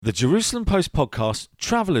The Jerusalem Post podcast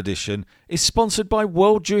Travel Edition is sponsored by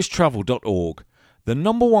worldjewishtravel.org, the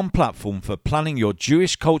number one platform for planning your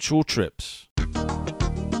Jewish cultural trips.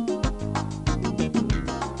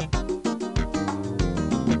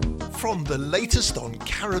 From the latest on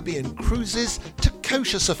Caribbean cruises to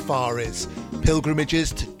kosher safaris,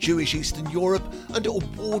 pilgrimages to Jewish Eastern Europe, and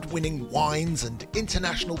award-winning wines and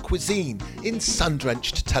international cuisine in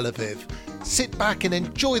sun-drenched Tel Aviv. Sit back and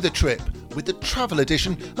enjoy the trip with the travel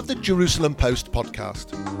edition of the Jerusalem Post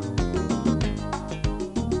podcast.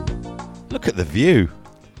 Look at the view.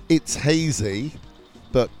 It's hazy,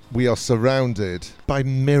 but we are surrounded by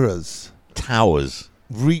mirrors Towers.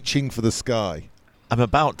 reaching for the sky. I'm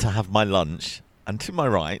about to have my lunch, and to my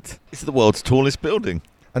right is the world's tallest building.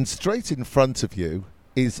 And straight in front of you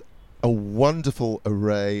is a wonderful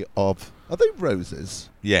array of... Are they roses?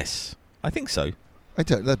 Yes, I think so. I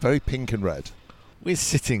don't know. They're very pink and red. We're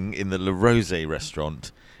sitting in the Le Rose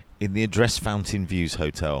restaurant in the Address Fountain Views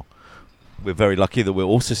Hotel. We're very lucky that we're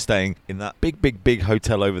also staying in that big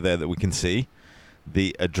hotel over there that we can see,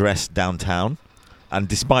 the Address Downtown. And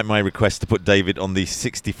despite my request to put David on the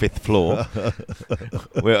 65th floor,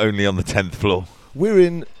 we're only on the 10th floor. We're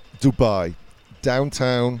in Dubai,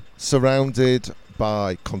 downtown, surrounded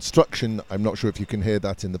by construction. I'm not sure if you can hear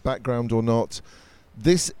that in the background or not.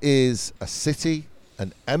 This is a city,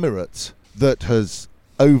 an emirate, that has,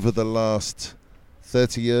 over the last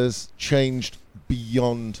 30 years, changed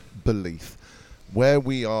beyond belief. Where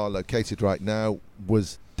we are located right now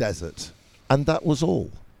was desert, and that was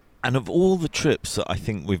all. And of all the trips that I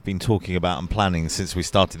think we've been talking about and planning since we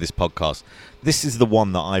started this podcast, this is the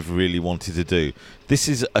one that I've really wanted to do. This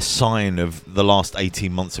is a sign of the last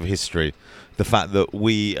 18 months of history. The fact that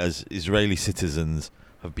we as Israeli citizens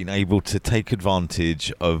have been able to take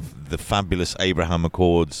advantage of the fabulous Abraham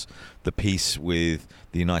Accords, the peace with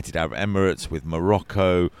the United Arab Emirates, with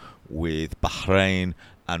Morocco, with Bahrain,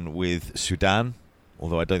 and with Sudan.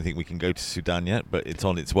 Although I don't think we can go to Sudan yet, but it's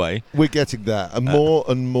on its way. We're getting there. And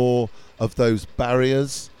more of those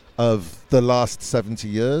barriers of the last 70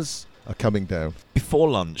 years are coming down. Before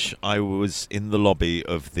lunch, I was in the lobby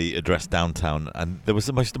of the Address Downtown, and there was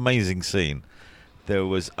the most amazing scene. There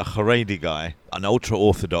was a Haredi guy, an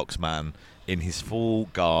ultra-Orthodox man, in his full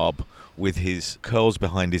garb, with his curls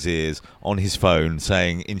behind his ears, on his phone,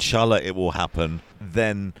 saying, "Inshallah, it will happen."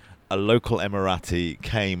 Then a local Emirati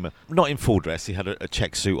came, not in full dress, he had a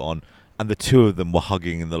check suit on, and the two of them were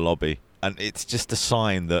hugging in the lobby. And it's just a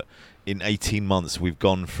sign that in 18 months we've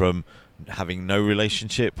gone from having no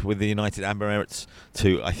relationship with the United Arab Emirates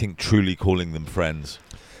to, I think, truly calling them friends.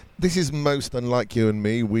 This is most unlike you and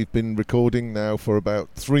me. We've been recording now for about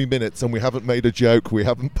 3 minutes and we haven't made a joke, we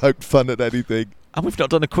haven't poked fun at anything. And we've not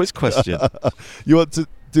done a quiz question. You want to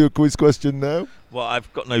do a quiz question now? Well,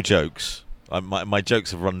 I've got no jokes. My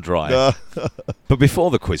jokes have run dry. But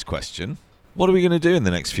before the quiz question, what are we going to do in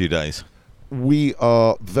the next few days? We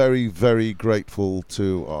are very, very grateful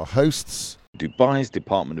to our hosts, Dubai's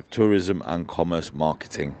Department of Tourism and Commerce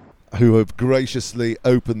Marketing, who have graciously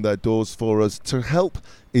opened their doors for us to help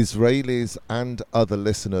Israelis and other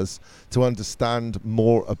listeners to understand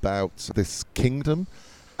more about this kingdom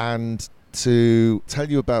and to tell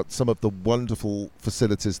you about some of the wonderful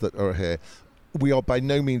facilities that are here. We are by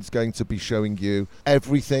no means going to be showing you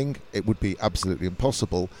everything. It would be absolutely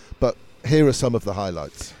impossible. But here are some of the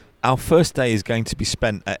highlights. Our first day is going to be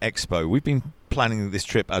spent at Expo. We've been planning this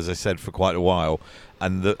trip, as I said, for quite a while.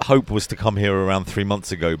 And the hope was to come here around 3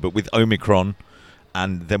 months ago. But with Omicron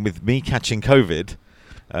and then with me catching COVID,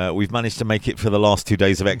 we've managed to make it for the last 2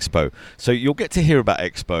 days of Expo. So you'll get to hear about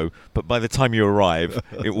Expo, but by the time you arrive,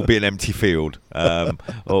 it will be an empty field,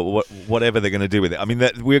 or whatever they're going to do with it. I mean,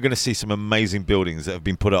 we're going to see some amazing buildings that have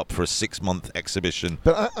been put up for a 6-month exhibition.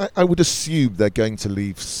 But I would assume they're going to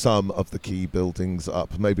leave some of the key buildings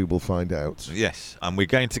up. Maybe we'll find out. Yes, and we're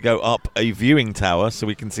going to go up a viewing tower so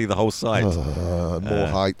we can see the whole site. More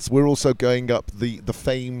heights. We're also going up the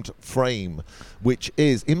famed frame, which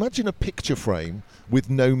is, imagine a picture frame with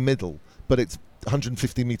no middle, but it's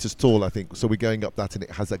 150 metres tall, I think. So we're going up that, and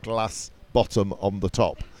it has a glass bottom on the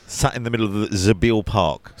top. Sat in the middle of the Zabil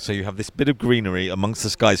Park. So you have this bit of greenery amongst the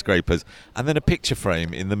skyscrapers, and then a picture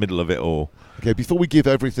frame in the middle of it all. Okay, before we give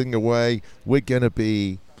everything away, we're going to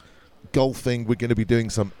be golfing. We're going to be doing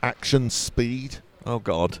some action speed. Oh,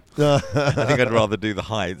 God. I think I'd rather do the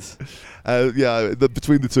heights.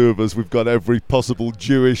 Between the two of us, we've got every possible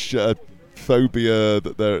Jewish phobia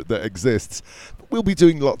that exists. We'll be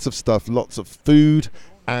doing lots of stuff, lots of food,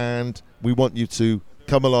 and we want you to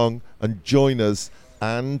come along and join us,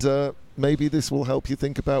 and maybe this will help you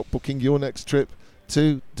think about booking your next trip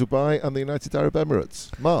to Dubai and the United Arab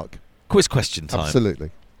Emirates. Mark? Quiz question time.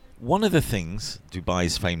 Absolutely. One of the things Dubai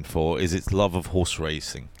is famed for is its love of horse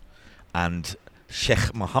racing. And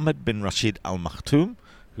Sheikh Mohammed bin Rashid Al Maktoum,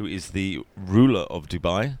 who is the ruler of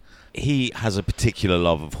Dubai, he has a particular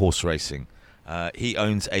love of horse racing. He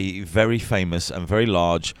owns a very famous and very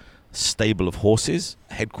large stable of horses,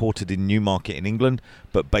 headquartered in Newmarket in England,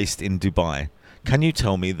 but based in Dubai. Can you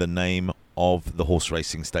tell me the name of the horse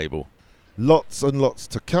racing stable? Lots and lots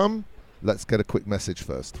to come. Let's get a quick message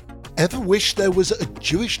first. Ever wish there was a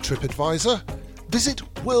Jewish TripAdvisor? Visit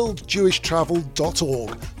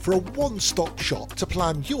worldjewishtravel.org for a one-stop shop to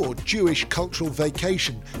plan your Jewish cultural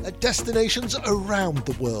vacation at destinations around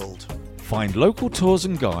the world. Find local tours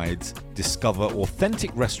and guides, discover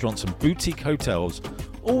authentic restaurants and boutique hotels,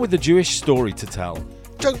 all with a Jewish story to tell.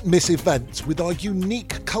 Don't miss events with our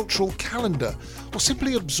unique cultural calendar, or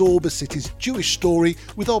simply absorb a city's Jewish story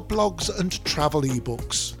with our blogs and travel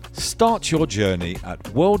ebooks. Start your journey at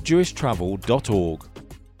worldjewishtravel.org.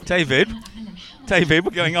 David,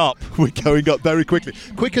 we're going up. We're going up very quickly.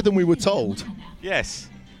 Quicker than we were told. Yes,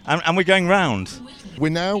 and we're going round. We're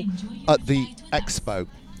now at the Expo.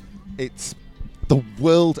 It's the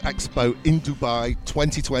World Expo in Dubai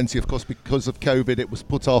 2020. Of course, because of COVID, it was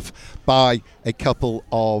put off by a couple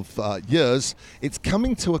of years. It's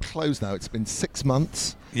coming to a close now. It's been 6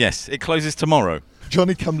 months. Yes, it closes tomorrow.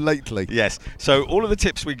 Johnny come lately. Yes, so all of the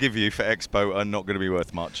tips we give you for Expo are not going to be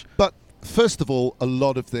worth much. But first of all, a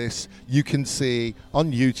lot of this you can see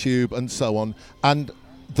on YouTube and so on. And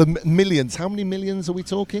the millions, how many millions are we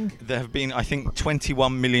talking? There have been, I think,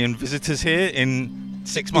 21 million visitors here in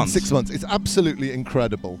 6 months. In 6 months. It's absolutely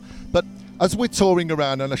incredible. But as we're touring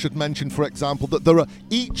around, and I should mention, for example, that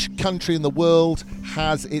each country in the world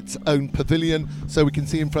has its own pavilion. So we can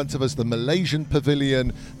see in front of us the Malaysian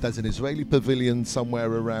pavilion. There's an Israeli pavilion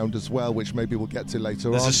somewhere around as well, which maybe we'll get to later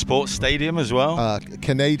on. There's a sports stadium as well.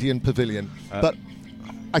 Canadian pavilion. But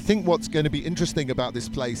I think what's going to be interesting about this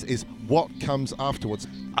place is what comes afterwards.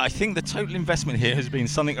 I think the total investment here has been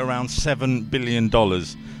something around $7 billion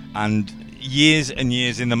and years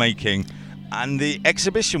in the making. And the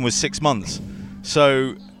exhibition was 6 months.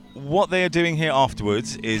 So what they are doing here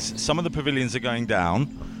afterwards is some of the pavilions are going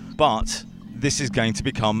down, but this is going to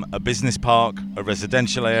become a business park, a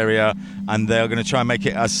residential area, and they are going to try and make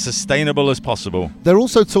it as sustainable as possible. They're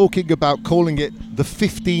also talking about calling it the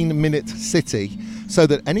 15-minute city, so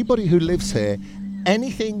that anybody who lives here,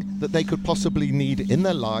 anything that they could possibly need in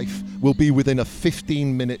their life will be within a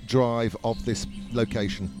 15-minute drive of this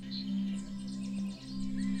location.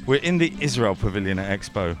 We're in the Israel Pavilion at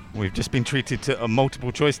Expo. We've just been treated to a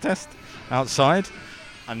multiple choice test outside,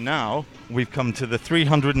 and now we've come to the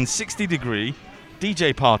 360-degree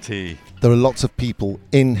DJ party. There are lots of people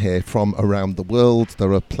in here from around the world.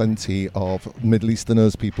 There are plenty of Middle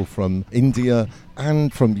Easterners, people from India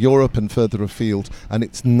and from Europe and further afield. And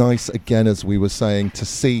it's nice, again, as we were saying, to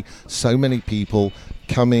see so many people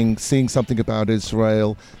coming, seeing something about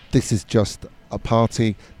Israel. This is just a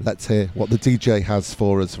party. Let's hear what the DJ has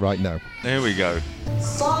for us right now. Here we go.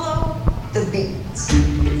 Follow the beat.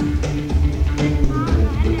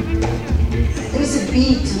 There's a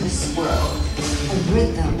beat to this world, a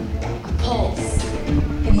rhythm, a pulse.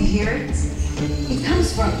 Can you hear it? It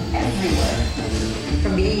comes from everywhere.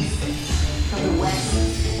 From the east, from the west,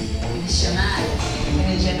 in the Shamal, in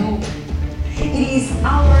the Janub. It is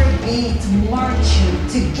our beat marching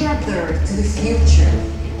together to the future.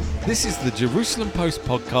 This is the Jerusalem Post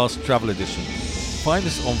Podcast Travel Edition. Find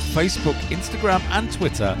us on Facebook, Instagram and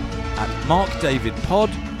Twitter at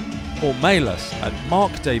MarkDavidPod or mail us at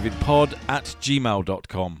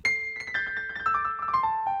markdavidpod@gmail.com.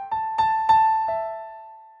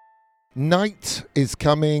 Night is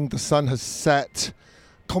coming, the sun has set.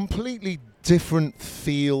 Completely different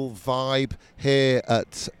feel, vibe here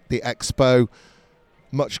at the Expo.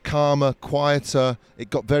 Much calmer, quieter. It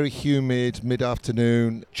got very humid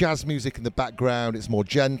mid-afternoon. Jazz music in the background. It's more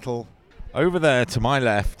gentle. Over there to my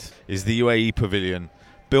left is the UAE Pavilion,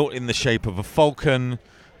 built in the shape of a falcon,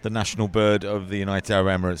 the national bird of the United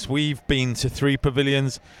Arab Emirates. We've been to 3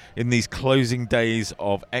 pavilions in these closing days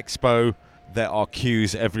of Expo. There are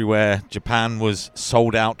queues everywhere. Japan was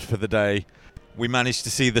sold out for the day. We managed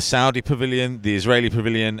to see the Saudi Pavilion, the Israeli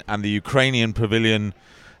Pavilion and the Ukrainian Pavilion.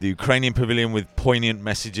 The Ukrainian Pavilion with poignant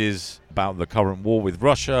messages about the current war with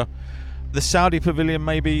Russia. The Saudi Pavilion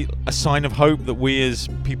may be a sign of hope that we as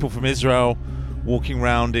people from Israel walking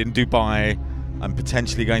around in Dubai and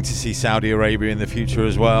potentially going to see Saudi Arabia in the future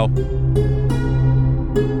as well.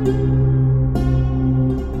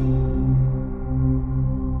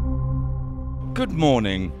 Good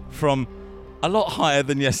morning from a lot higher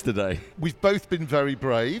than yesterday. We've both been very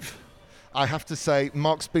brave. I have to say,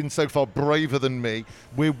 Mark's been so far braver than me.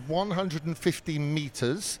 We're 150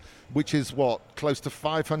 metres, which is what, close to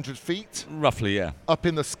 500 feet? Roughly, yeah. Up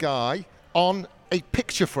in the sky on a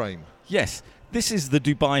picture frame. Yes, this is the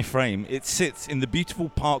Dubai frame. It sits in the beautiful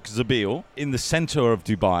Park Zabil in the centre of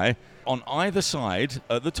Dubai. On either side,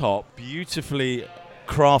 at the top, beautifully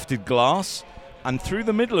crafted glass, and through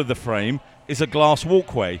the middle of the frame is a glass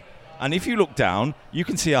walkway. And if you look down, you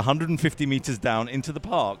can see 150 metres down into the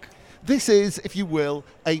park. This is, if you will,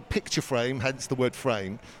 a picture frame, hence the word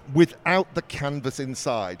frame, without the canvas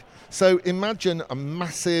inside. So imagine a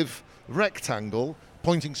massive rectangle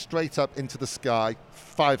pointing straight up into the sky,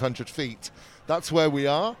 500 feet. That's where we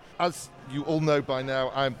are. As you all know by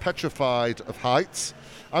now, I'm petrified of heights.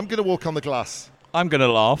 I'm going to walk on the glass. I'm going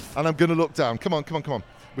to laugh. And I'm going to look down. Come on.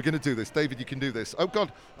 We're going to do this. David, you can do this. Oh,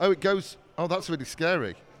 God. Oh, it goes. Oh, that's really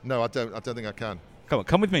scary. No, I don't think I can. Come on,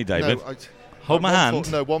 come with me, David. No, Hold my hand.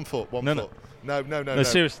 One foot. No. No,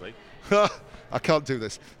 seriously. I can't do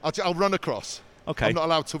this. I'll run across. Okay. I'm not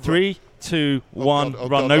allowed to run. 3, 2, 1,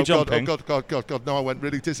 run. No jumping. God. No, I went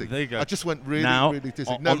really dizzy. There you go. I just went really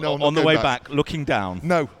dizzy. No, on the way back, looking down.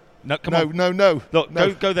 No. No, come on. No.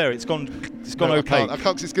 Look, go there. It's gone opaque. I can't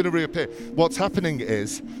because it's going to reappear. What's happening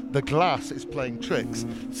is the glass is playing tricks.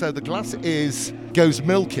 So the glass goes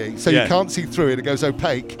milky, so you can't see through it. It goes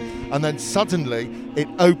opaque, and then suddenly it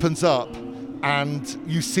opens up, and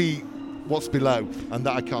you see what's below, and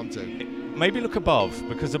that I can't do. Maybe look above,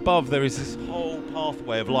 because above there is this whole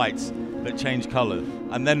pathway of lights that change colour,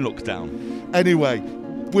 and then look down. Anyway,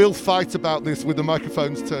 we'll fight about this with the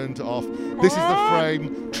microphones turned off. This is the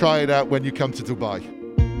frame. Try it out when you come to Dubai.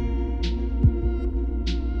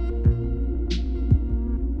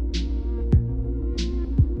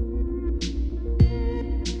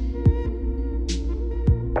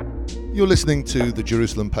 You're listening to the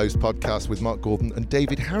Jerusalem Post podcast with Mark Gordon and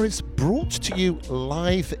David Harris, brought to you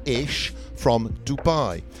live-ish from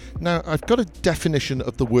Dubai. Now, I've got a definition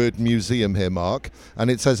of the word museum here, Mark,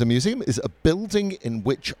 and it says a museum is a building in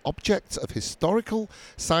which objects of historical,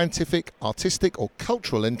 scientific, artistic or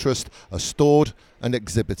cultural interest are stored and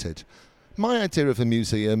exhibited. My idea of a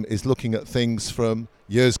museum is looking at things from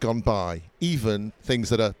years gone by, even things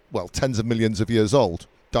that are, tens of millions of years old.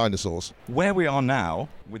 Dinosaurs. Where we are now,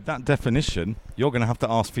 with that definition, you're going to have to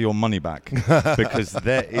ask for your money back because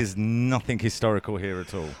there is nothing historical here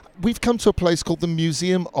at all. We've come to a place called the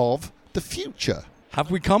Museum of the Future.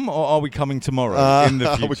 Have we come, or are we coming tomorrow in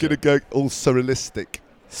the future? We're going to go all surrealistic.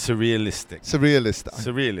 Surrealist.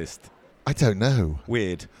 I don't know.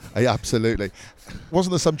 Weird. Absolutely.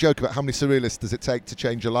 Wasn't there some joke about how many surrealists does it take to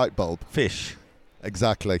change a light bulb? Fish.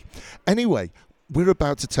 Exactly. Anyway, we're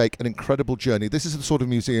about to take an incredible journey. This is the sort of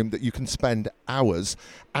museum that you can spend hours,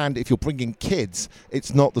 and if you're bringing kids,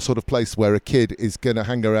 it's not the sort of place where a kid is going to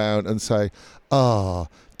hang around and say,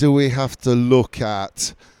 do we have to look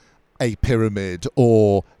at a pyramid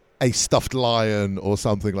or a stuffed lion or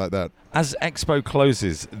something like that? As Expo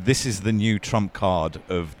closes, this is the new trump card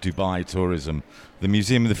of Dubai tourism, the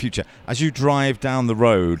Museum of the Future. As you drive down the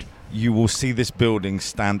road, you will see this building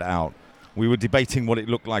stand out. We were debating what it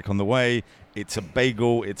looked like on the way. It's a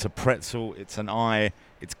bagel, it's a pretzel, it's an eye,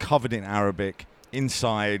 it's covered in Arabic.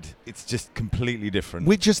 Inside, it's just completely different.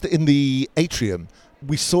 We're just in the atrium.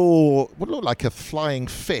 We saw what looked like a flying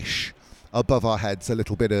fish above our heads a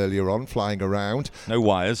little bit earlier on, flying around. No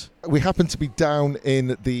wires. We happened to be down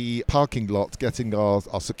in the parking lot getting our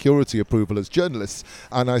security approval as journalists,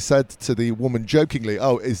 and I said to the woman jokingly,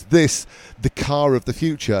 is this the car of the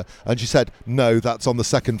future? And she said, no, that's on the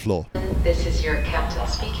second floor. This is your captain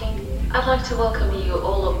speaking. I'd like to welcome you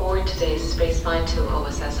all aboard today's spaceflight to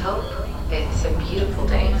OSS Hope. It's a beautiful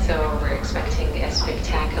day, so we're expecting a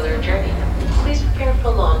spectacular journey. Please prepare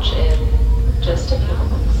for launch in just a few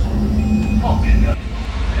moments.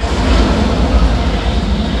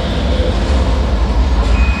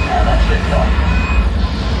 Let's get going.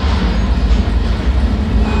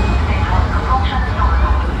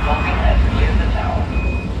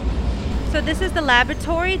 So this is the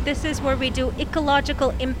laboratory. This is where we do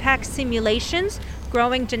ecological impact simulations,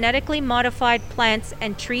 growing genetically modified plants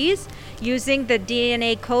and trees using the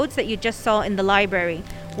DNA codes that you just saw in the library.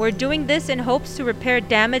 We're doing this in hopes to repair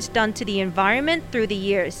damage done to the environment through the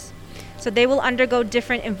years. So they will undergo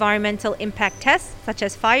different environmental impact tests, such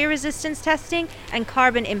as fire resistance testing and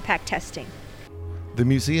carbon impact testing. The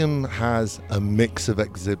museum has a mix of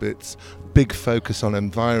exhibits, big focus on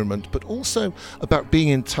environment, but also about being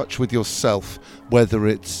in touch with yourself, whether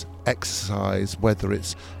it's exercise, whether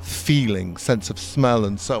it's feeling, sense of smell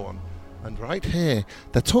and so on. And right here,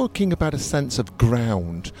 they're talking about a sense of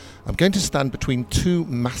ground. I'm going to stand between two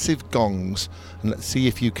massive gongs and let's see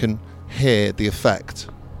if you can hear the effect.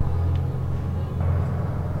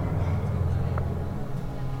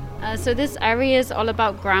 So this area is all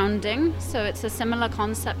about grounding, so it's a similar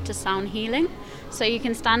concept to sound healing. So you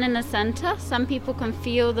can stand in the center. Some people can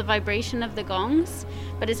feel the vibration of the gongs,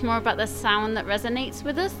 but it's more about the sound that resonates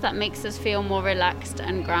with us that makes us feel more relaxed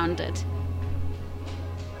and grounded.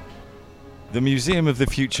 The Museum of the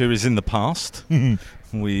Future is in the past.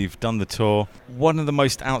 We've done the tour. One of the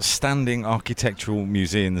most outstanding architectural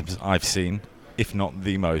museums I've seen, if not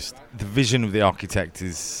the most. The vision of the architect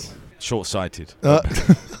is short-sighted.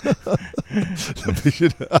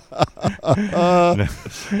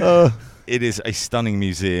 It is a stunning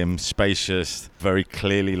museum, spacious, very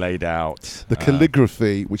clearly laid out. The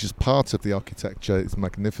calligraphy, which is part of the architecture, is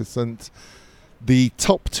magnificent. The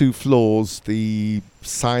top 2 floors, the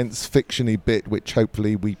science fiction-y bit, which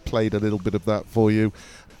hopefully we played a little bit of that for you,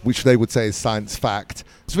 which they would say is science fact.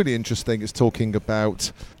 It's really interesting. It's talking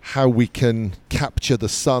about how we can capture the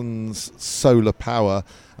sun's solar power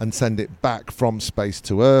and send it back from space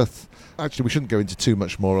to Earth. Actually, we shouldn't go into too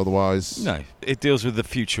much more otherwise. No, it deals with the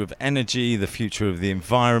future of energy, the future of the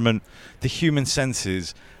environment, the human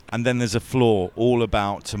senses, and then there's a floor all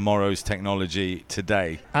about tomorrow's technology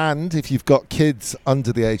today. And if you've got kids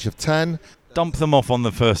under the age of 10, dump them off on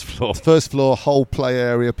the first floor. First floor, whole play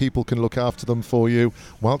area. People can look after them for you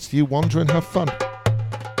whilst you wander and have fun.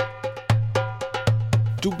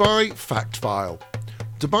 Dubai Fact File.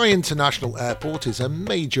 Dubai International Airport is a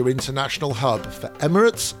major international hub for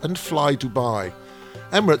Emirates and Fly Dubai.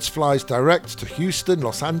 Emirates flies direct to Houston,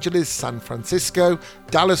 Los Angeles, San Francisco,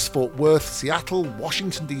 Dallas, Fort Worth, Seattle,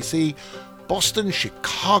 Washington DC, Boston,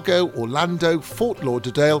 Chicago, Orlando, Fort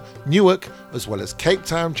Lauderdale, Newark, as well as Cape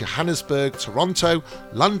Town, Johannesburg, Toronto,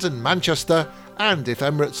 London, Manchester, and if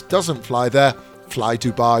Emirates doesn't fly there, Fly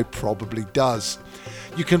Dubai probably does.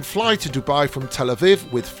 You can fly to Dubai from Tel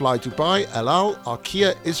Aviv with Fly Dubai, El Al,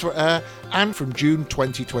 Arkia, Israel, and from June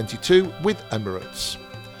 2022 with Emirates.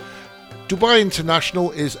 Dubai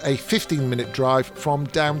International is a 15-minute drive from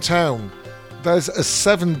downtown. There's a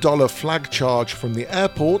 $7 flag charge from the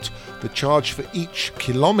airport. The charge for each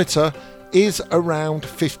kilometre is around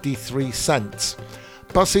 53 cents.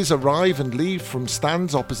 Buses arrive and leave from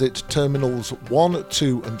stands opposite Terminals 1,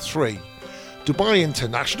 2 and 3. Dubai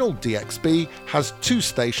International, DXB, has 2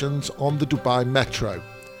 stations on the Dubai Metro.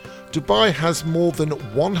 Dubai has more than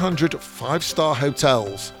 100 5-star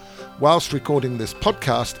hotels. Whilst recording this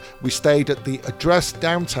podcast, we stayed at the Address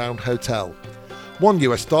Downtown Hotel.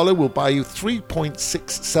 $1 will buy you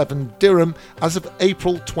 3.67 dirham as of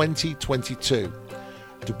April 2022.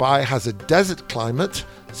 Dubai has a desert climate.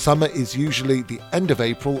 Summer is usually the end of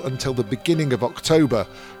April until the beginning of October.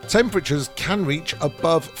 Temperatures can reach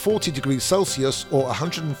above 40 degrees Celsius or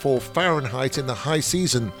 104 Fahrenheit in the high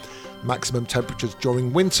season. Maximum temperatures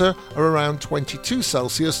during winter are around 22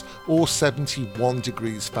 Celsius or 71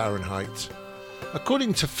 degrees Fahrenheit.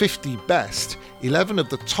 According to 50 Best, 11 of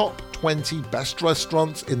the top 20 best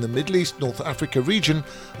restaurants in the Middle East North Africa region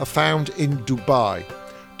are found in Dubai.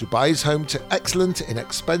 Dubai is home to excellent,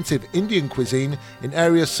 inexpensive Indian cuisine in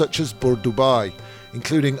areas such as Bur Dubai,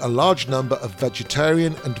 including a large number of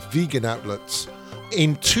vegetarian and vegan outlets.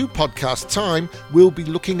 In 2 podcasts' time, we'll be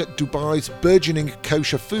looking at Dubai's burgeoning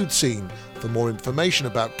kosher food scene. For more information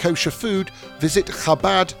about kosher food, visit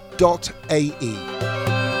chabad.ae.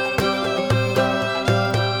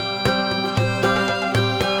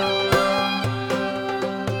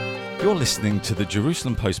 You're listening to the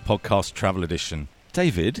Jerusalem Post Podcast Travel Edition.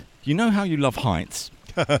 David, you know how you love heights?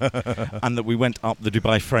 And that we went up the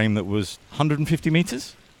Dubai frame that was 150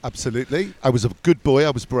 metres? Absolutely. I was a good boy. I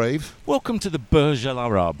was brave. Welcome to the Burj Al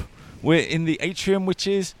Arab. We're in the atrium, which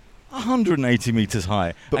is 180 metres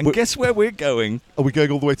high. And guess where we're going? Are we going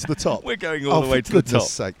all the way to the top? We're going all the way to the top. For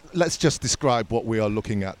goodness sake. Let's just describe what we are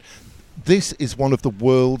looking at. This is one of the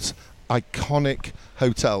world's iconic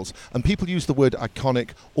hotels. And people use the word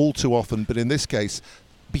iconic all too often, but in this case,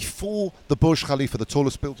 before the Burj Khalifa, the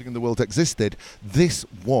tallest building in the world, existed, this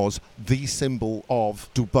was the symbol of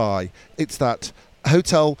Dubai. It's that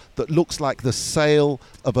hotel that looks like the sail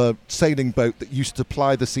of a sailing boat that used to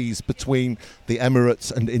ply the seas between the Emirates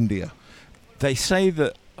and India. They say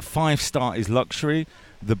that 5-star is luxury.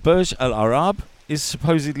 The Burj Al Arab is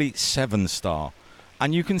supposedly 7-star.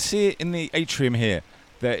 And you can see it in the atrium here.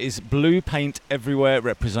 There is blue paint everywhere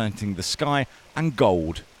representing the sky and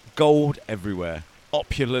gold. Gold everywhere.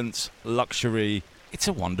 Opulence, luxury. It's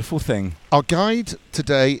a wonderful thing. Our guide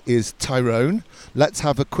today is Tyrone. Let's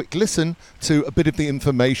have a quick listen to a bit of the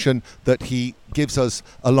information that he gives us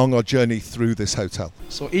along our journey through this hotel.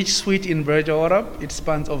 So each suite in Burj Al Arab, it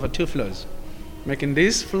spans over 2 floors, making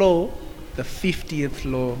this floor the the 50th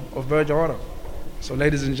floor of Burj Al Arab. So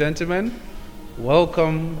ladies and gentlemen,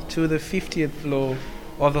 welcome to the 50th floor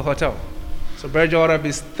of the hotel. So Burj Al Arab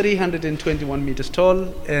is 321 meters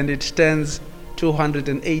tall and it stands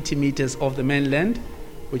 280 meters off the mainland,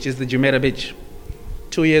 which is the Jumeirah Beach.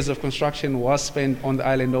 2 years of construction was spent on the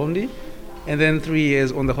island only, and then 3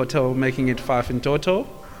 years on the hotel, making it 5 in total.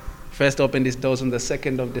 First opened its doors on the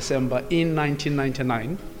 2nd of December in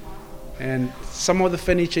 1999. And some of the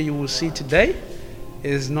furniture you will see today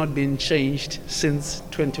has not been changed since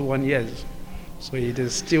 21 years. So it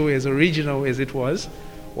is still as original as it was.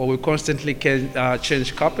 Well, we constantly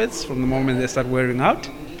change carpets from the moment they start wearing out,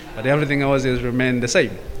 but everything else has remained the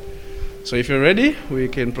same. So if you're ready, we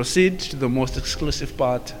can proceed to the most exclusive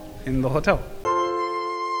part in the hotel.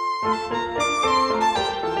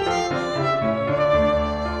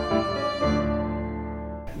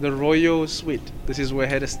 The Royal Suite. This is where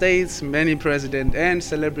head of states, many presidents and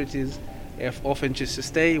celebrities have often choose to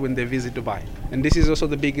stay when they visit Dubai. And this is also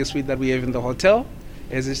the biggest suite that we have in the hotel,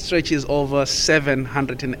 as it stretches over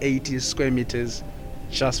 780 square meters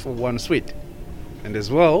just for one suite. And as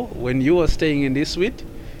well, when you are staying in this suite,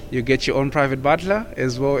 you get your own private butler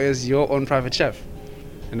as well as your own private chef.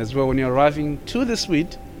 And as well, when you're arriving to the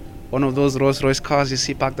suite, one of those Rolls-Royce cars you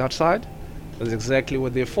see parked outside, that's exactly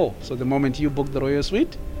what they're for. So the moment you book the Royal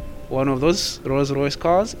Suite, one of those Rolls-Royce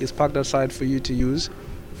cars is parked outside for you to use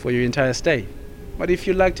for your entire stay. But if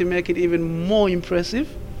you'd like to make it even more impressive,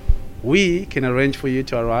 we can arrange for you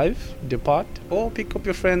to arrive, depart, or pick up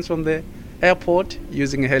your friends from the airport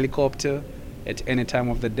using a helicopter at any time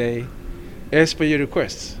of the day, as per your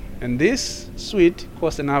requests. And this suite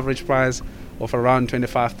costs an average price of around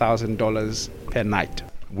 $25,000 per night.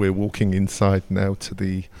 We're walking inside now to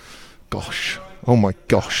the... Gosh. Oh my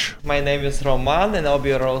gosh. My name is Roman and I'll be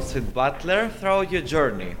your Royal Suite butler throughout your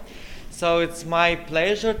journey. So it's my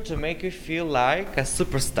pleasure to make you feel like a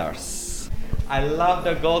superstars. I love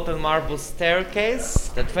the golden marble staircase,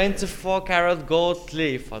 the 24-karat gold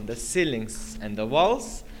leaf on the ceilings and the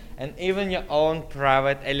walls, and even your own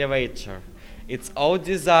private elevator. It's all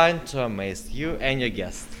designed to amaze you and your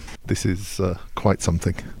guests. This is quite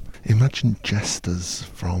something. Imagine jesters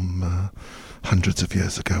from hundreds of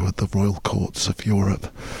years ago at the royal courts of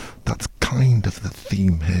Europe. That's kind of the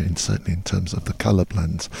theme here, certainly in terms of the colour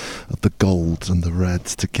blends of the golds and the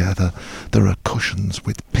reds together. There are cushions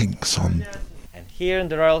with pinks on. And here in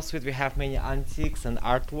the Royal Suite we have many antiques and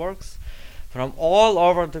artworks from all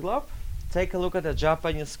over the globe. Take a look at the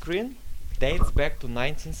Japanese screen. It dates back to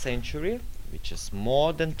 19th century, which is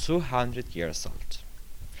more than 200 years old.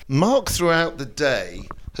 Mark, throughout the day,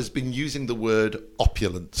 has been using the word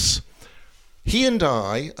opulence. He and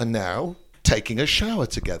I are now taking a shower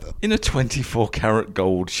together. In a 24-karat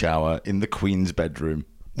gold shower in the Queen's bedroom.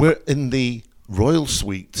 We're in the Royal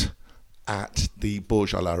Suite at the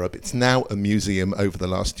Burj Al Arab. It's now a museum. Over the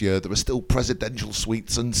last year there are still presidential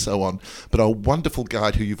suites and so on, but our wonderful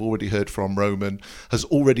guide, who you've already heard from, Roman, has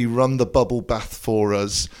already run the bubble bath for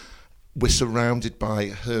us. We're surrounded by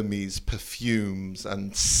Hermes perfumes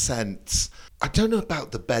and scents. I don't know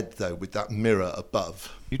about the bed though, with that mirror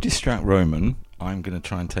above. You distract Roman, I'm going to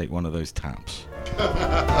try and take one of those taps.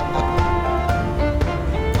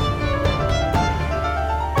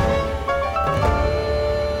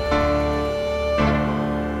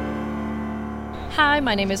 Hi,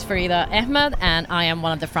 my name is Farida Ahmed and I am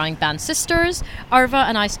one of the Frying Pan sisters. Arva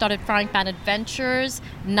and I started Frying Pan Adventures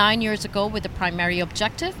 9 years ago with the primary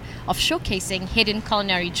objective of showcasing hidden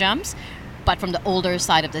culinary gems, but from the older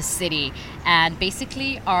side of the city. And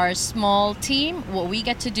basically our small team, what we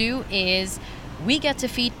get to do is we get to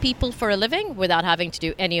feed people for a living without having to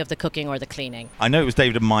do any of the cooking or the cleaning. I know it was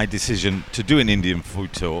David and my decision to do an Indian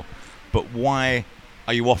food tour, but why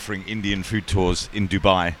are you offering Indian food tours in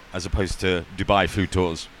Dubai as opposed to Dubai food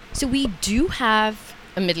tours? So we do have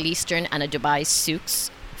a Middle Eastern and a Dubai souks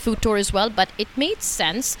food tour as well, but it made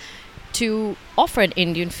sense to offer an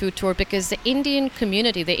Indian food tour because the Indian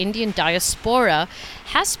community, the Indian diaspora,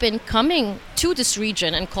 has been coming to this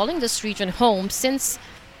region and calling this region home since,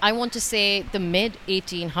 I want to say, the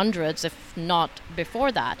mid-1800s, if not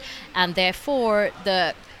before that. And therefore,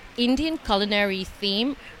 the Indian culinary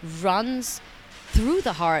theme runs through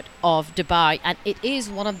the heart of Dubai, and it is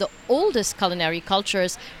one of the oldest culinary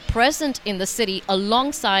cultures present in the city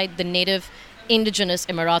alongside the native indigenous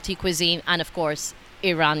Emirati cuisine and, of course,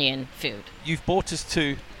 Iranian food. You've brought us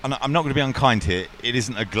to, and I'm not going to be unkind here, it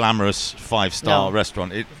isn't a glamorous five-star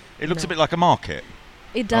restaurant. It looks a bit like a market.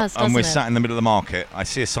 It does, doesn't it? And we're sat in the middle of the market. I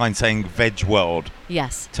see a sign saying Veg World.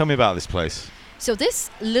 Yes. Tell me about this place. So this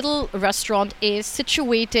little restaurant is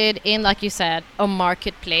situated in, like you said, a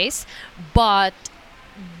marketplace, but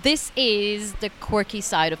this is the quirky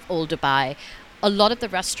side of Old Dubai. A lot of the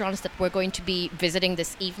restaurants that we're going to be visiting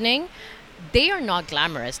this evening, they are not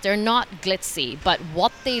glamorous, they're not glitzy, but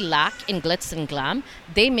what they lack in glitz and glam,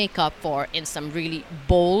 they make up for in some really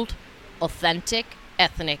bold, authentic,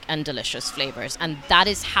 ethnic, and delicious flavors. And that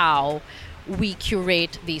is how we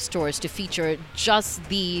curate these tours, to feature just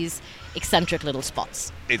these eccentric little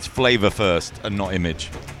spots. It's flavor first and not image.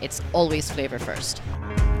 It's always flavor first.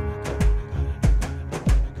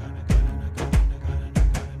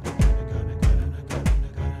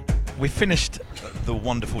 We finished the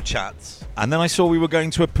wonderful chats, and then I saw we were going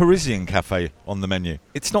to a Parisian cafe on the menu.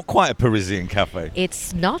 It's not quite a Parisian cafe.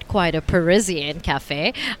 It's not quite a Parisian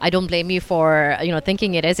cafe. I don't blame you for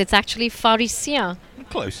thinking it is. It's actually Pharisien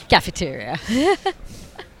Close. cafeteria.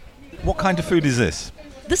 What kind of food is this?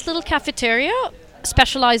 This little cafeteria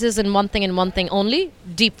specializes in one thing and one thing only: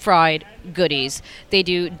 deep fried goodies. They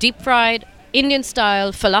do deep fried Indian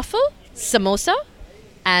style falafel, samosa,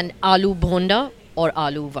 and aloo bonda or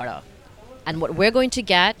aloo vada. And what we're going to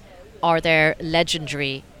get are their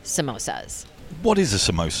legendary samosas. What is a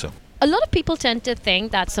samosa? A lot of people tend to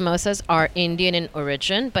think that samosas are Indian in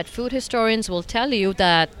origin, but food historians will tell you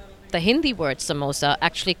that the Hindi word samosa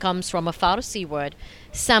actually comes from a Farsi word,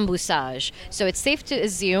 sambusaj. So it's safe to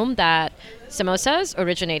assume that samosas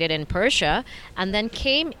originated in Persia and then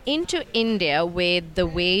came into India with the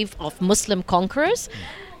wave of Muslim conquerors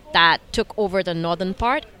that took over the northern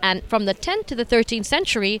part. And from the 10th to the 13th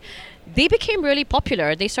century, they became really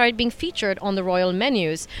popular. They started being featured on the royal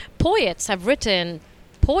menus. Poets have written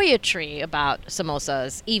poetry about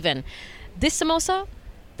samosas even. This samosa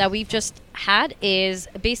that we've just had is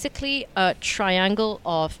basically a triangle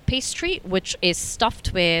of pastry which is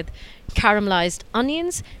stuffed with caramelized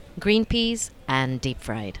onions, green peas, and deep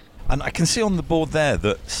fried. And I can see on the board there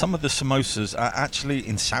that some of the samosas are actually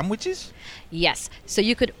in sandwiches? Yes, so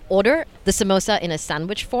you could order the samosa in a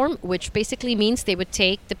sandwich form, which basically means they would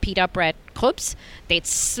take the pita bread crepes, they'd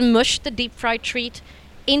smush the deep fried treat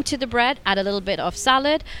into the bread, add a little bit of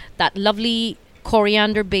salad, that lovely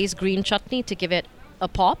coriander-based green chutney to give it a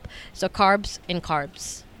pop. So carbs in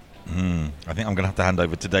carbs. I think I'm going to have to hand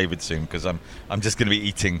over to David soon, because I'm just going to be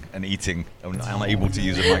eating and eating. I'm not able to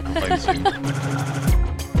use a microphone soon.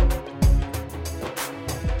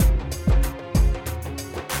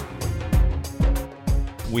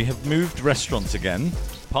 We have moved restaurants again.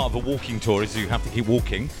 Part of a walking tour is you have to keep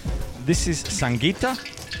walking. This is Sangeeta.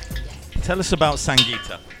 Tell us about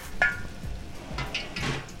Sangeeta.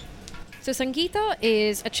 So Sangeeta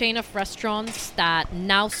is a chain of restaurants that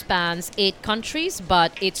now spans 8 countries,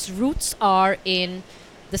 but its roots are in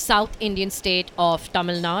the South Indian state of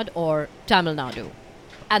Tamil Nadu or Tamil Nadu.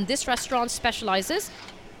 And this restaurant specializes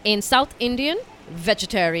in South Indian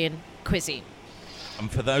vegetarian cuisine. And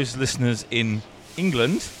for those listeners in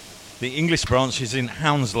England, the English branch is in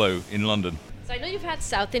Hounslow in London. So I know you've had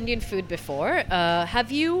South Indian food before.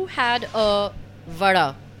 Have you had a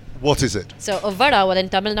vada? What is it? So a vada, well in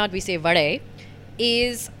Tamil Nadu we say vade,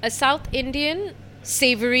 is a South Indian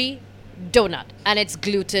savory donut, and it's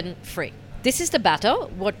gluten free. This is the batter.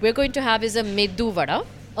 What we're going to have is a meddu vada,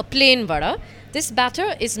 a plain vada. This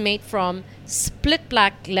batter is made from split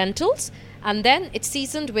black lentils, and then it's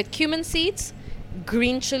seasoned with cumin seeds,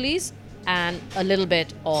 green chilies, and a little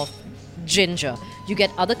bit of ginger. You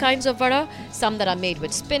get other kinds of vada, some that are made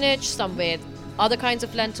with spinach, some with other kinds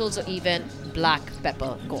of lentils, or even black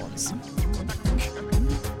pepper corns.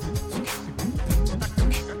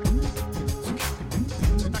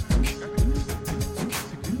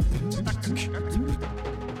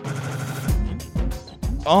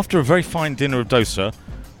 After a very fine dinner of dosa,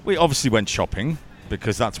 we obviously went shopping,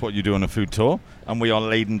 because that's what you do on a food tour, and we are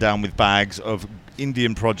laden down with bags of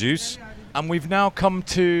Indian produce. And we've now come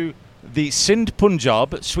to the Sindh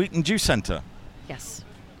Punjab Sweet and Juice Centre. Yes.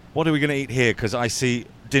 What are we going to eat here? Because I see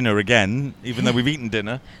dinner again, even though we've eaten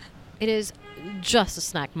dinner. It is just a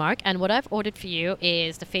snack, Mark. And what I've ordered for you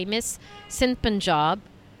is the famous Sindh Punjab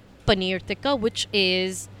paneer tikka, which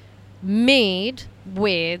is made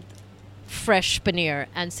with fresh paneer.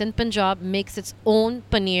 And Sindh Punjab makes its own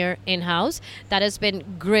paneer in-house that has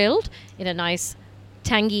been grilled in a nice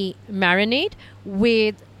tangy marinade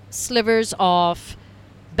with slivers of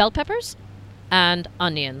bell peppers and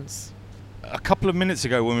onions. A couple of minutes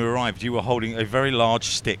ago when we arrived, you were holding a very large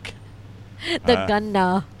stick. The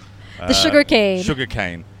ganna. The sugar cane. Sugar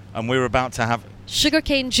cane. And we were about to have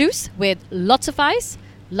sugarcane juice with lots of ice,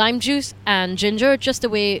 lime juice, and ginger, just the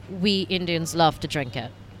way we Indians love to drink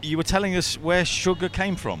it. You were telling us where sugar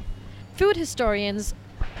came from. Food historians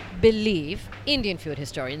believe, Indian food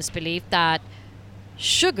historians believe, that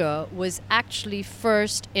sugar was actually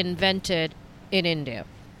first invented in India.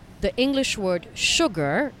 The English word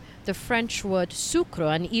sugar, the French word sucre,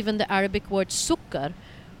 and even the Arabic word sukkar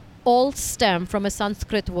all stem from a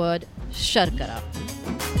Sanskrit word sharkara.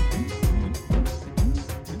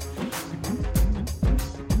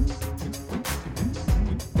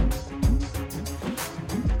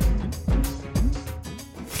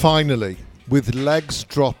 Finally, with legs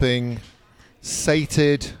dropping,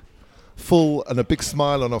 sated, full, and a big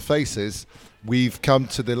smile on our faces, we've come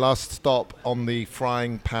to the last stop on the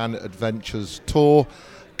Frying Pan Adventures tour.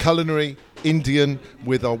 Culinary Indian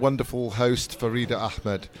with our wonderful host, Farida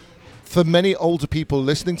Ahmed. For many older people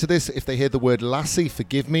listening to this, if they hear the word lassi,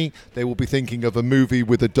 forgive me, they will be thinking of a movie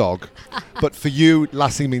with a dog. But for you,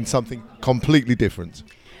 lassi means something completely different.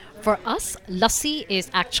 For us, lassi is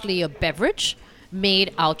actually a beverage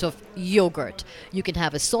made out of yogurt. You can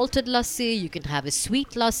have a salted lassi, you can have a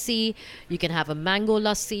sweet lassi, you can have a mango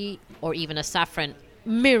lassi, or even a saffron.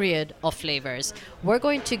 Myriad of flavors. We're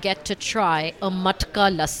going to get to try a matka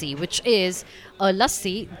lassi, which is a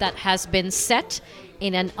lassi that has been set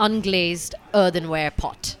in an unglazed earthenware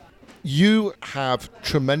pot. You have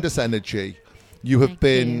tremendous energy. You have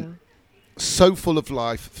been so full of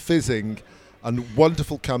life, fizzing, and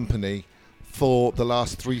wonderful company for the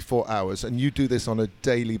last 3-4 hours, and you do this on a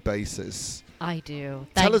daily basis. I do.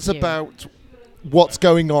 Tell us about what's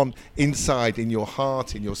going on inside, in your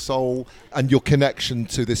heart, in your soul, and your connection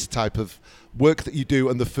to this type of work that you do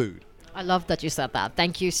and the food. I love that you said that.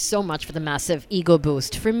 Thank you so much for the massive ego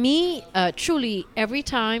boost. For me, truly, every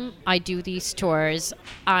time I do these tours,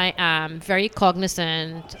 I am very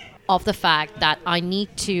cognizant of the fact that I need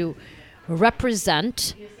to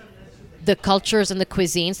represent the cultures and the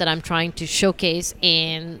cuisines that I'm trying to showcase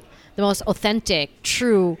in the most authentic,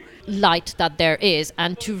 true light that there is,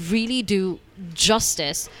 and to really do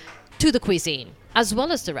justice to the cuisine as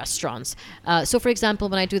well as the restaurants. So for example,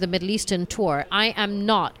 when I do the Middle Eastern tour, I am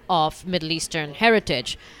not of Middle Eastern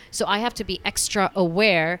heritage. So I have to be extra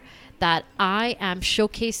aware that I am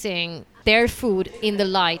showcasing their food in the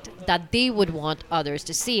light that they would want others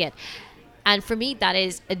to see it. And for me, that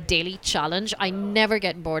is a daily challenge. I never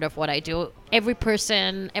get bored of what I do. Every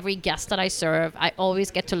person, every guest that I serve, I always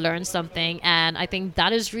get to learn something. And I think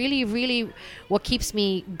that is really, really what keeps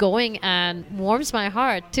me going and warms my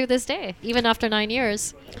heart to this day, even after 9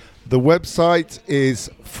 years. The website is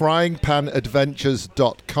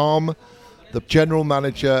fryingpanadventures.com. The general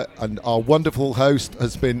manager and our wonderful host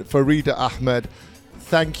has been Farida Ahmed.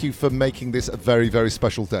 Thank you for making this a very, very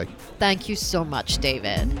special day. Thank you so much,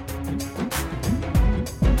 David.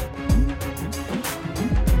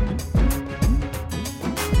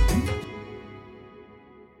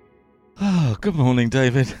 Oh, good morning,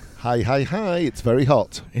 David. Hi, hi, hi. It's very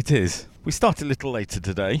hot. It is. We started a little later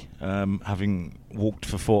today, having walked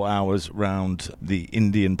for 4 hours round the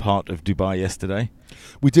Indian part of Dubai yesterday.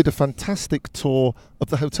 We did a fantastic tour of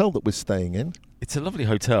the hotel that we're staying in. It's a lovely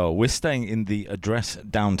hotel. We're staying in the Address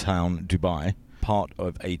Downtown Dubai, part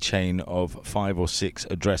of a chain of 5 or 6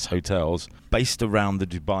 Address hotels based around the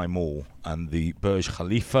Dubai Mall and the Burj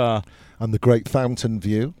Khalifa. And the great fountain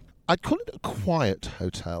view. I'd call it a quiet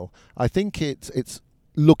hotel. I think it's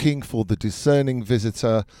looking for the discerning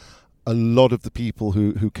visitor. A lot of the people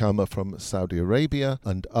who come are from Saudi Arabia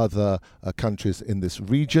and other countries in this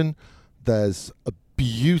region. There's a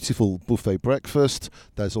beautiful buffet breakfast.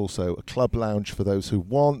 There's also a club lounge for those who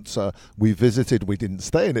want. We didn't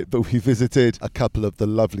stay in it, but we visited a couple of the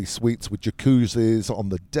lovely suites with jacuzzis on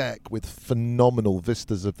the deck with phenomenal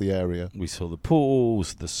vistas of the area. We saw the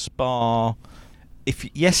pools, the spa. If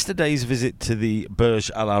yesterday's visit to the Burj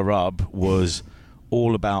Al Arab was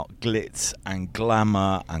all about glitz and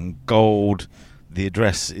glamour and gold, the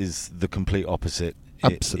Address is the complete opposite.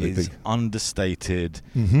 Absolutely. It is understated,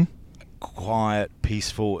 quiet,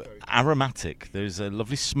 peaceful, aromatic. There's a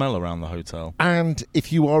lovely smell around the hotel. And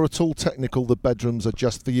if you are at all technical, the bedrooms are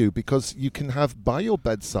just for you, because you can have by your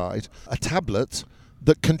bedside a tablet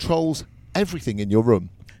that controls everything in your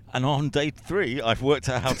room. And on day 3, I've worked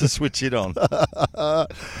out how to switch it on.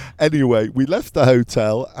 Anyway, we left the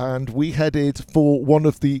hotel and we headed for one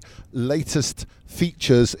of the latest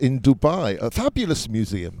features in Dubai, a fabulous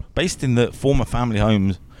museum. Based in the former family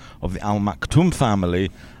homes of the Al Maktoum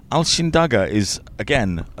family, Al Shindaga is,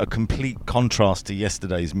 again, a complete contrast to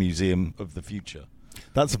yesterday's Museum of the Future.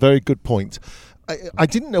 That's a very good point. I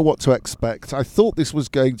didn't know what to expect. I thought this was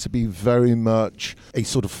going to be very much a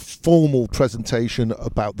sort of formal presentation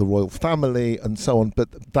about the royal family and so on,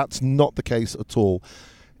 but that's not the case at all.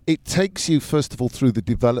 It takes you, first of all, through the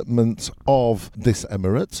development of this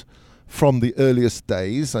emirate from the earliest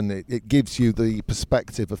days, and it gives you the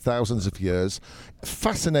perspective of thousands of years.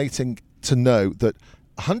 Fascinating to know that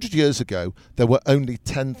 100 years ago, there were only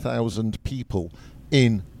 10,000 people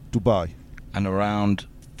in Dubai. And around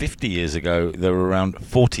 50 years ago, there were around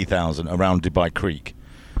 40,000 around Dubai Creek.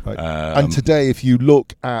 Right. And today, if you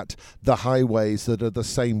look at the highways that are the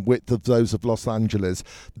same width of those of Los Angeles,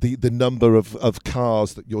 the number of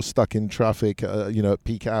cars that you're stuck in traffic, at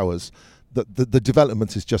peak hours, the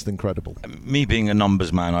development is just incredible. Me being a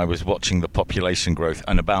numbers man, I was watching the population growth,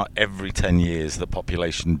 and about every 10 years, the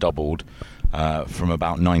population doubled from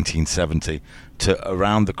about 1970 to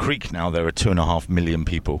around the creek now. There are 2.5 million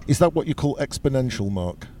people. Is that what you call exponential,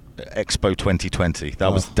 Mark? Expo 2020.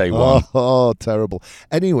 That was day one. Oh, terrible.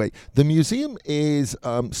 Anyway, the museum is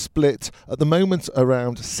split at the moment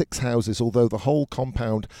around 6 houses, although the whole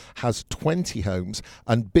compound has 20 homes,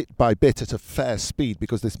 and bit by bit at a fair speed,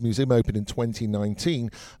 because this museum opened in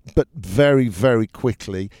 2019, but very, very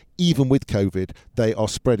quickly, even with COVID, they are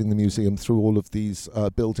spreading the museum through all of these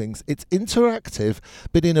buildings. It's interactive,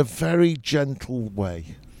 but in a very gentle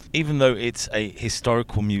way. Even though it's a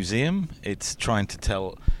historical museum, it's trying to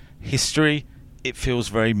tell history. It feels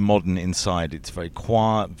very modern inside. It's very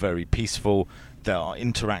quiet, very peaceful. There are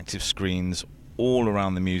interactive screens all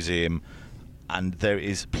around the museum, and there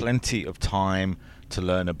is plenty of time to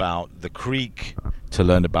learn about the creek, to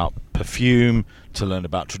learn about perfume, to learn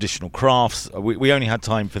about traditional crafts. We only had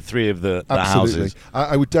time for 3 of the houses.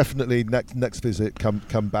 I would definitely next visit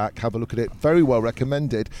come back, have a look at it. Very well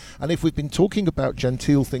recommended. And if we've been talking about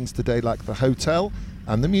genteel things today, like the hotel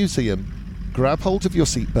and the museum, grab hold of your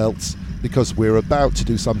seatbelts, because we're about to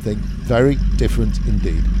do something very different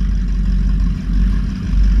indeed.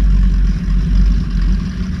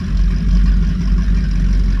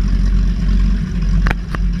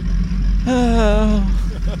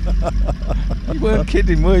 You weren't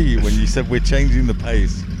kidding, were you, when you said we're changing the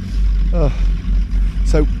pace?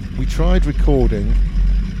 So we tried recording,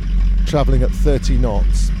 travelling at 30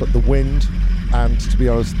 knots, but the wind and, to be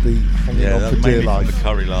honest, the hanging on for dear life. From the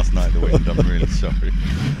curry last night, the wind. I'm really sorry.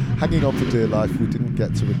 Hanging on for dear life, we didn't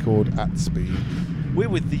get to record at speed. We're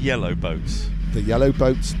with the Yellow Boats.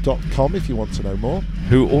 theyellowboats.com if you want to know more.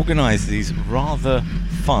 Who organise these rather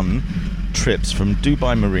fun trips from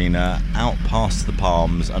Dubai Marina out past the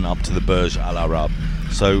Palms and up to the Burj Al Arab.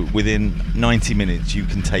 So within 90 minutes you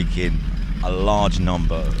can take in a large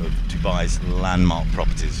number of Dubai's landmark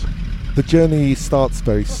properties. The journey starts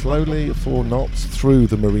very slowly at 4 knots through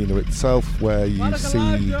the marina itself, where you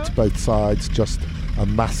see to both sides just a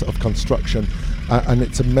mass of construction. And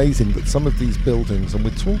it's amazing that some of these buildings, and we're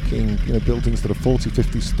talking buildings that are 40,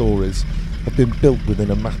 50 stories, have been built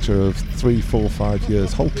within a matter of 3, 4, 5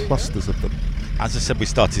 years, whole clusters of them. As I said, we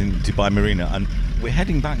started in Dubai Marina, and we're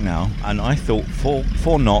heading back now, and I thought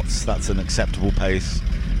 4 knots, that's an acceptable pace,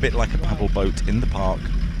 a bit like a paddle boat in the park.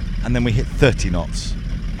 And then we hit 30 knots,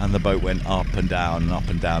 and the boat went up and down and up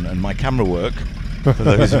and down, and my camera work, for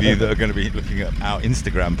those of you that are going to be looking at our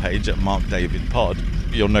Instagram page at Mark David Pod,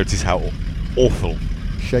 you'll notice how awful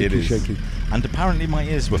it is. Shaky. And apparently my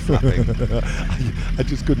ears were flapping. I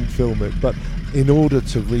just couldn't film it. But in order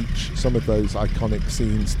to reach some of those iconic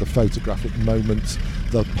scenes, the photographic moments,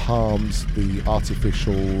 the palms, the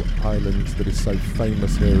artificial island that is so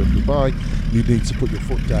famous here in Dubai, you need to put your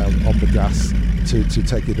foot down on the gas to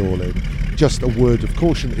take it all in. Just a word of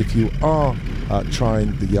caution, if you are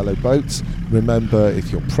trying the Yellow Boats, remember,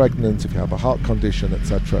 if you're pregnant, if you have a heart condition,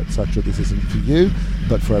 etc., this isn't for you,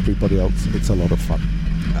 but for everybody else, it's a lot of fun.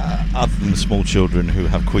 Other than small children who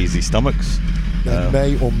have queasy stomachs. There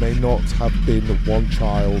may or may not have been one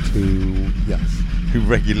child who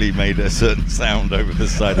regularly made a certain sound over the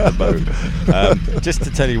side of the boat. Just to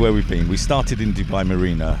tell you where we've been, we started in Dubai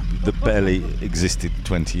Marina that barely existed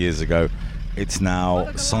 20 years ago. It's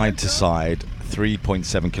now side to side,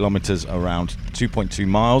 3.7 kilometres, around 2.2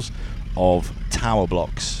 miles of tower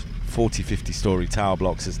blocks, 40, 50-storey tower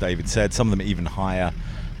blocks, as David said, some of them even higher.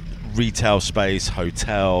 Retail space,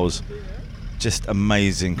 hotels, just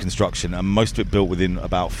amazing construction, and most of it built within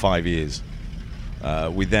about 5 years.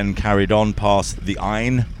 We then carried on past the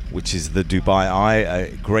Ain, which is the Dubai Eye,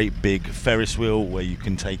 a great big Ferris wheel where you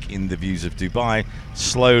can take in the views of Dubai,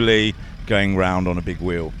 slowly going round on a big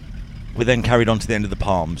wheel. We then carried on to the end of the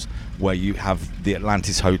Palms, where you have the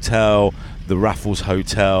Atlantis Hotel, the Raffles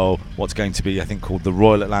Hotel, what's going to be, I think, called the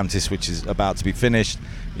Royal Atlantis, which is about to be finished.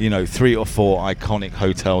 3 or 4 iconic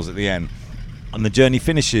hotels at the end. And the journey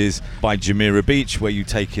finishes by Jumeirah Beach, where you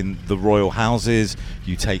take in the royal houses,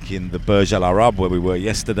 you take in the Burj Al Arab, where we were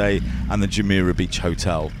yesterday, and the Jumeirah Beach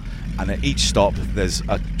Hotel. And at each stop, there's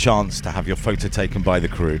a chance to have your photo taken by the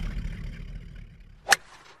crew.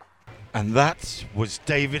 And that was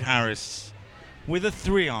David Harris with a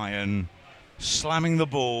 3-iron, slamming the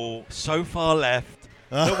ball so far left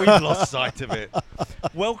that we've lost sight of it.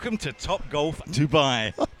 Welcome to Top Golf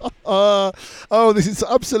Dubai. This is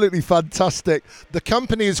absolutely fantastic. The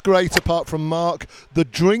company is great apart from Mark. The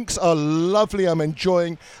drinks are lovely. I'm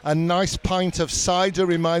enjoying a nice pint of cider.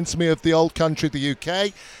 Reminds me of the old country, the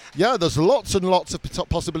UK. Yeah, there's lots and lots of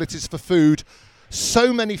possibilities for food.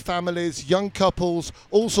 So many families, young couples,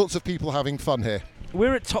 all sorts of people having fun here.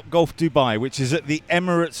 We're at Top Golf Dubai, which is at the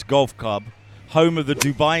Emirates Golf Club, home of the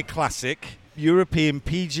Dubai Classic European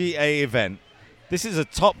PGA event. This is a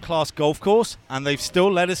top-class golf course, and they've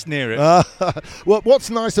still let us near it. Well, what's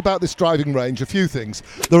nice about this driving range, a few things.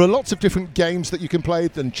 There are lots of different games that you can play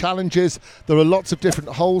and challenges. There are lots of different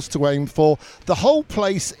holes to aim for. The whole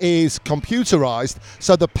place is computerized,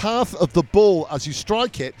 so the path of the ball as you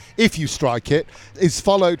strike it, if you strike it, is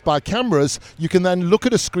followed by cameras. You can then look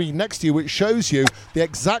at a screen next to you which shows you the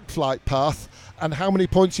exact flight path and how many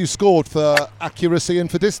points you scored for accuracy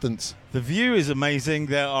and for distance. The view is amazing.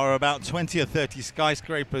 There are about 20 or 30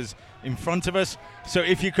 skyscrapers in front of us. So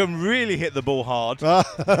if you can really hit the ball hard,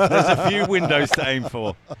 there's a few windows to aim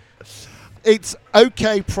for. It's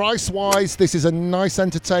okay price-wise. This is a nice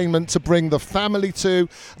entertainment to bring the family to.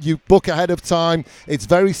 You book ahead of time. It's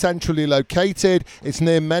very centrally located. It's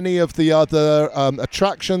near many of the other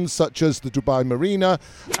attractions, such as the Dubai Marina,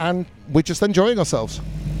 and we're just enjoying ourselves.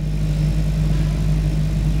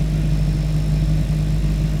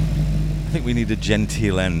 I think we need a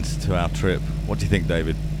genteel end to our trip. What do you think,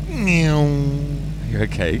 David? Meow. You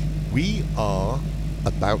okay? We are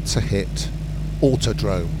about to hit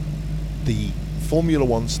Autodrome, the Formula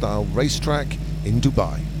One style racetrack in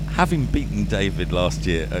Dubai. Having beaten David last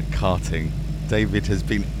year at karting, David has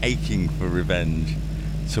been aching for revenge.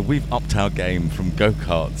 So we've upped our game from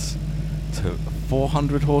go-karts to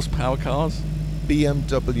 400 horsepower cars.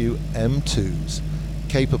 BMW M2s,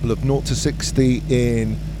 capable of 0 to 60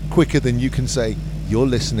 in quicker than you can say. You're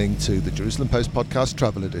listening to the Jerusalem Post Podcast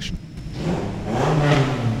Travel Edition.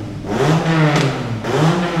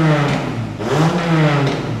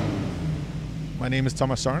 My name is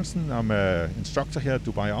Thomas Sørensen. I'm an instructor here at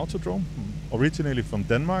Dubai Autodrome, originally from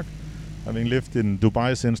Denmark, having lived in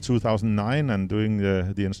Dubai since 2009 and doing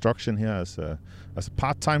the instruction here as a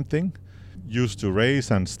part-time thing. Used to race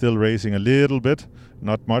and still racing a little bit,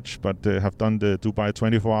 not much, but have done the Dubai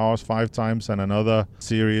 24 hours 5 times and another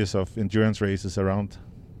series of endurance races around.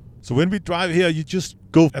 So when we drive here, you just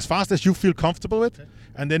go as fast as you feel comfortable with,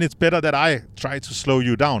 and then it's better that I try to slow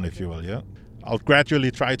you down, if you will, yeah? I'll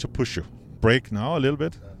gradually try to push you. Brake now a little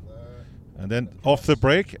bit, and then off the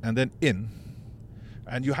brake, and then in.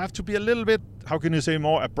 And you have to be a little bit, how can you say,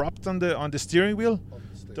 more abrupt on the steering wheel.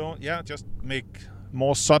 Just make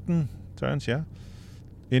more sudden turns, yeah.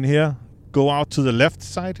 In here, go out to the left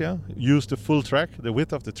side, yeah. Use the full track, the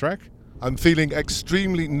width of the track. I'm feeling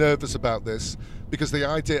extremely nervous about this because the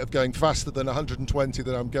idea of going faster than 120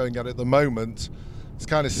 that I'm going at the moment is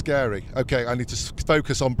kind of scary. Okay, I need to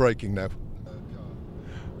focus on braking now.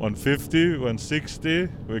 150, 160,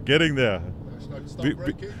 we're getting there.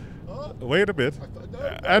 Wait a bit.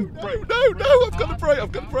 No, I've got to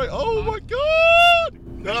brake. Oh my God!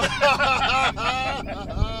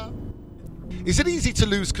 Is it easy to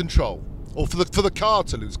lose control? Or for the car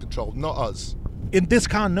to lose control, not us? In this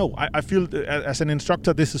car, no. I feel as an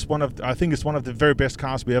instructor, this is I think it's one of the very best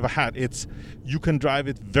cars we ever had. You can drive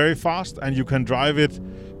it very fast and you can drive it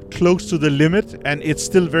close to the limit, and it's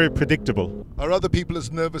still very predictable. Are other people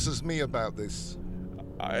as nervous as me about this?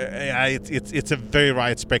 It's a very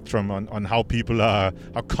wide spectrum on how people are,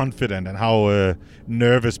 how confident and how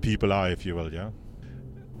nervous people are, if you will, yeah.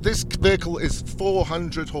 This vehicle is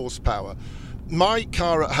 400 horsepower. My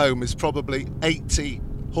car at home is probably 80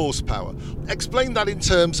 horsepower. Explain that in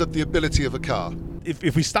terms of the ability of a car.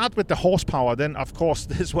 If we start with the horsepower, then of course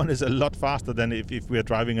this one is a lot faster than if we're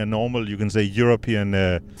driving a normal, you can say, European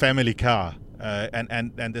family car.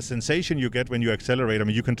 And the sensation you get when you accelerate, I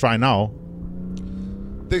mean, you can try now.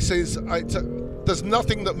 There's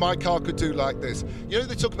nothing that my car could do like this. You know,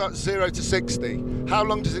 they talk about 0 to 60. How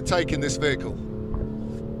long does it take in this vehicle?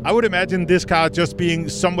 I would imagine this car just being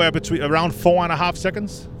somewhere between around 4.5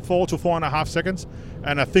 seconds, 4 to 4.5 seconds.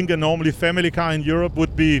 And I think a normally family car in Europe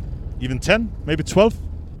would be even 10, maybe 12.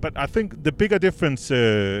 But I think the bigger difference,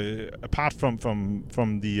 apart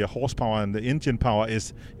from the horsepower and the engine power,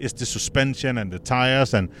 is the suspension and the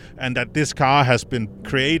tires, and that this car has been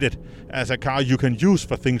created as a car you can use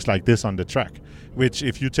for things like this on the track. Which,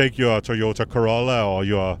 if you take your Toyota Corolla or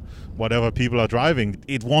your whatever people are driving,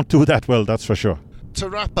 it won't do that well, that's for sure. To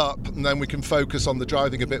wrap up, and then we can focus on the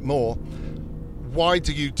driving a bit more, why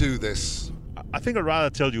do you do this? I think I'd rather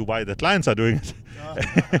tell you why the clients are doing it.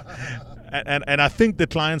 And I think the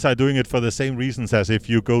clients are doing it for the same reasons as if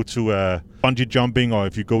you go to bungee jumping or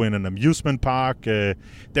if you go in an amusement park. There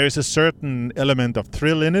is a certain element of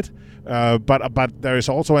thrill in it, but there is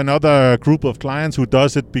also another group of clients who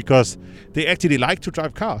does it because they actually like to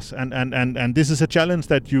drive cars, and this is a challenge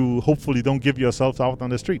that you hopefully don't give yourself out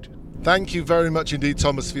on the street. Thank you very much indeed,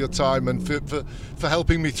 Thomas, for your time and for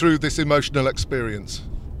helping me through this emotional experience.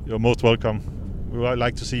 You're most welcome. We would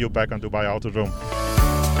like to see you back on Dubai Autodrome.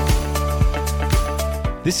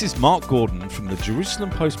 This is Mark Gordon from the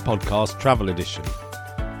Jerusalem Post Podcast Travel Edition.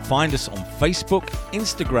 Find us on Facebook,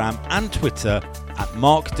 Instagram and Twitter at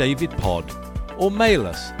MarkDavidPod or mail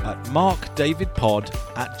us at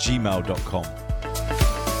markdavidpod@gmail.com.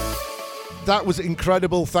 That was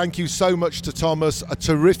incredible. Thank you so much to Thomas. A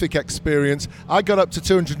terrific experience. I got up to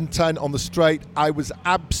 210 on the straight. I was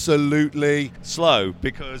absolutely slow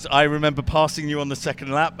because I remember passing you on the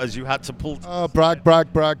second lap as you had to pull. Brag.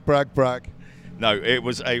 No, it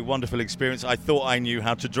was a wonderful experience. I thought I knew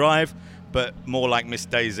how to drive, but more like Miss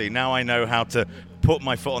Daisy. Now I know how to put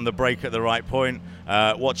my foot on the brake at the right point.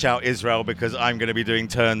 Watch out, Israel, because I'm going to be doing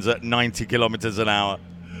turns at 90 kilometers an hour.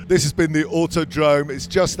 This has been the Autodrome. It's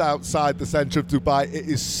just outside the centre of Dubai. It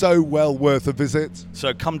is so well worth a visit.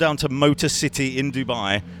 So come down to Motor City in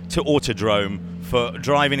Dubai to Autodrome for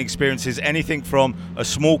driving experiences, anything from a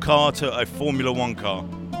small car to a Formula One car.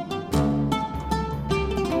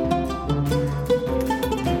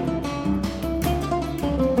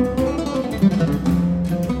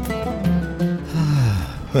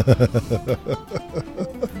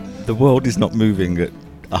 The world is not moving at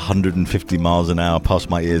 150 miles an hour past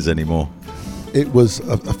my ears anymore. It was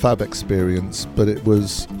a fab experience, but it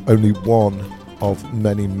was only one of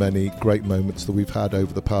many, many great moments that we've had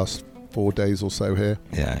over the past 4 days or so here.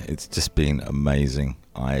 Yeah, it's just been amazing.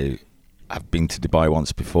 I have been to Dubai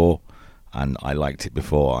once before, and I liked it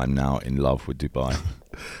before. I'm now in love with Dubai.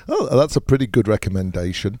 Oh, that's a pretty good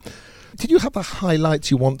recommendation. Did you have a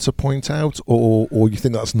highlight you want to point out, or you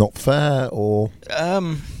think that's not fair, or?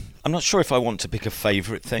 I'm not sure if I want to pick a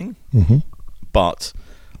favourite thing, but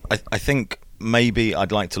I think maybe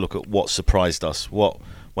I'd like to look at what surprised us.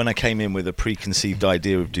 When I came in with a preconceived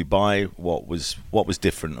idea of Dubai, what was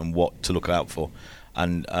different and what to look out for.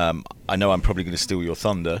 And I know I'm probably going to steal your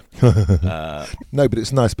thunder. No, but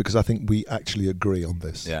it's nice because I think we actually agree on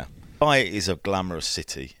this. Yeah. Dubai is a glamorous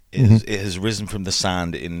city. It has risen from the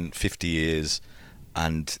sand in 50 years,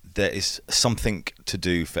 and there is something to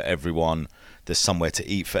do for everyone. There's somewhere to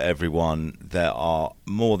eat for everyone. There are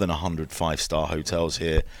more than 100 5-star hotels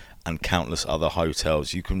here and countless other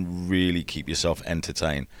hotels. You can really keep yourself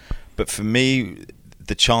entertained. But for me,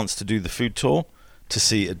 the chance to do the food tour, to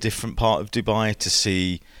see a different part of Dubai, to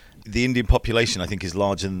see the Indian population, I think, is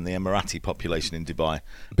larger than the Emirati population in Dubai.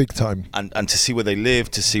 Big time. And to see where they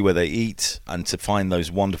live, to see where they eat, and to find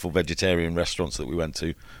those wonderful vegetarian restaurants that we went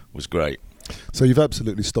to was great. So you've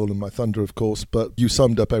absolutely stolen my thunder, of course, but you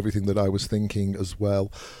summed up everything that I was thinking as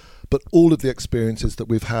well. But all of the experiences that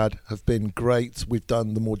we've had have been great. We've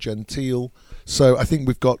done the more genteel. So I think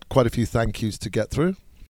we've got quite a few thank yous to get through.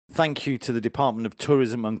 Thank you to the Department of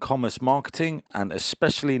Tourism and Commerce Marketing, and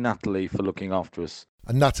especially Natalie for looking after us.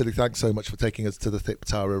 And Natalie, thanks so much for taking us to the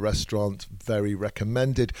Thiptara restaurant. Very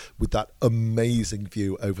recommended, with that amazing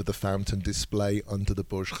view over the fountain display under the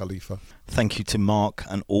Burj Khalifa. Thank you to Mark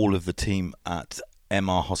and all of the team at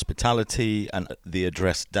MR Hospitality and the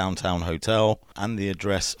Address Downtown Hotel and the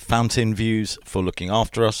Address Fountain Views for looking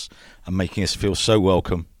after us and making us feel so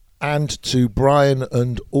welcome. And to Brian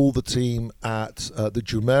and all the team at the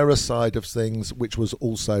Jumeirah side of things, which was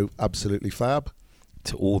also absolutely fab.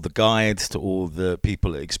 To all the guides, to all the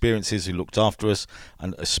people at Experiences who looked after us,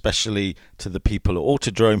 and especially to the people at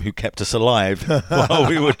Autodrome who kept us alive while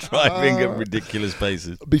we were driving at ridiculous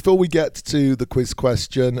paces. Before we get to the quiz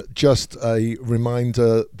question, just a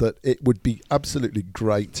reminder that it would be absolutely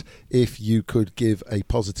great if you could give a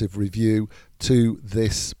positive review to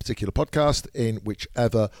this particular podcast in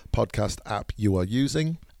whichever podcast app you are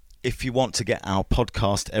using. If you want to get our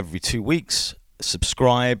podcast every 2 weeks,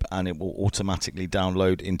 subscribe and it will automatically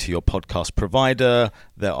download into your podcast provider.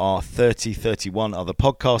 There are 31 other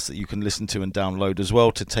podcasts that you can listen to and download as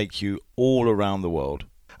well to take you all around the world.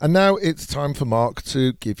 And now it's time for Mark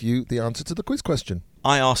to give you the answer to the quiz question.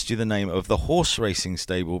 I asked you the name of the horse racing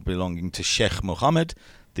stable belonging to Sheikh Mohammed,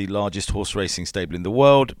 the largest horse racing stable in the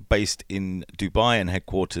world, based in Dubai and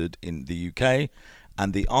headquartered in the UK,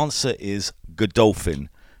 and the answer is Godolphin.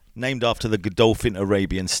 Named after the Godolphin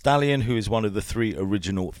Arabian stallion, who is one of the 3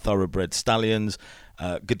 original thoroughbred stallions.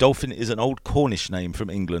 Godolphin is an old Cornish name from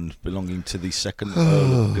England belonging to the second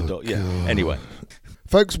Earl of Godolphin. Yeah, anyway.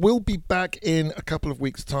 Folks, we'll be back in a couple of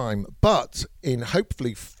weeks' time, but in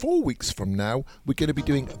hopefully 4 weeks from now, we're going to be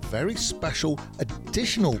doing a very special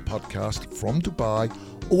additional podcast from Dubai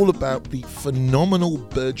all about the phenomenal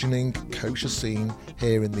burgeoning kosher scene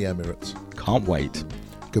here in the Emirates. Can't wait.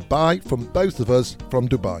 Goodbye from both of us from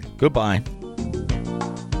Dubai. Goodbye.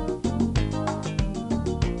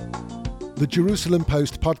 The Jerusalem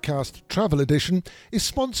Post podcast travel edition is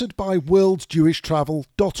sponsored by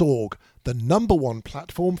worldjewishtravel.org, the #1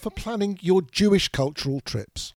 platform for planning your Jewish cultural trips.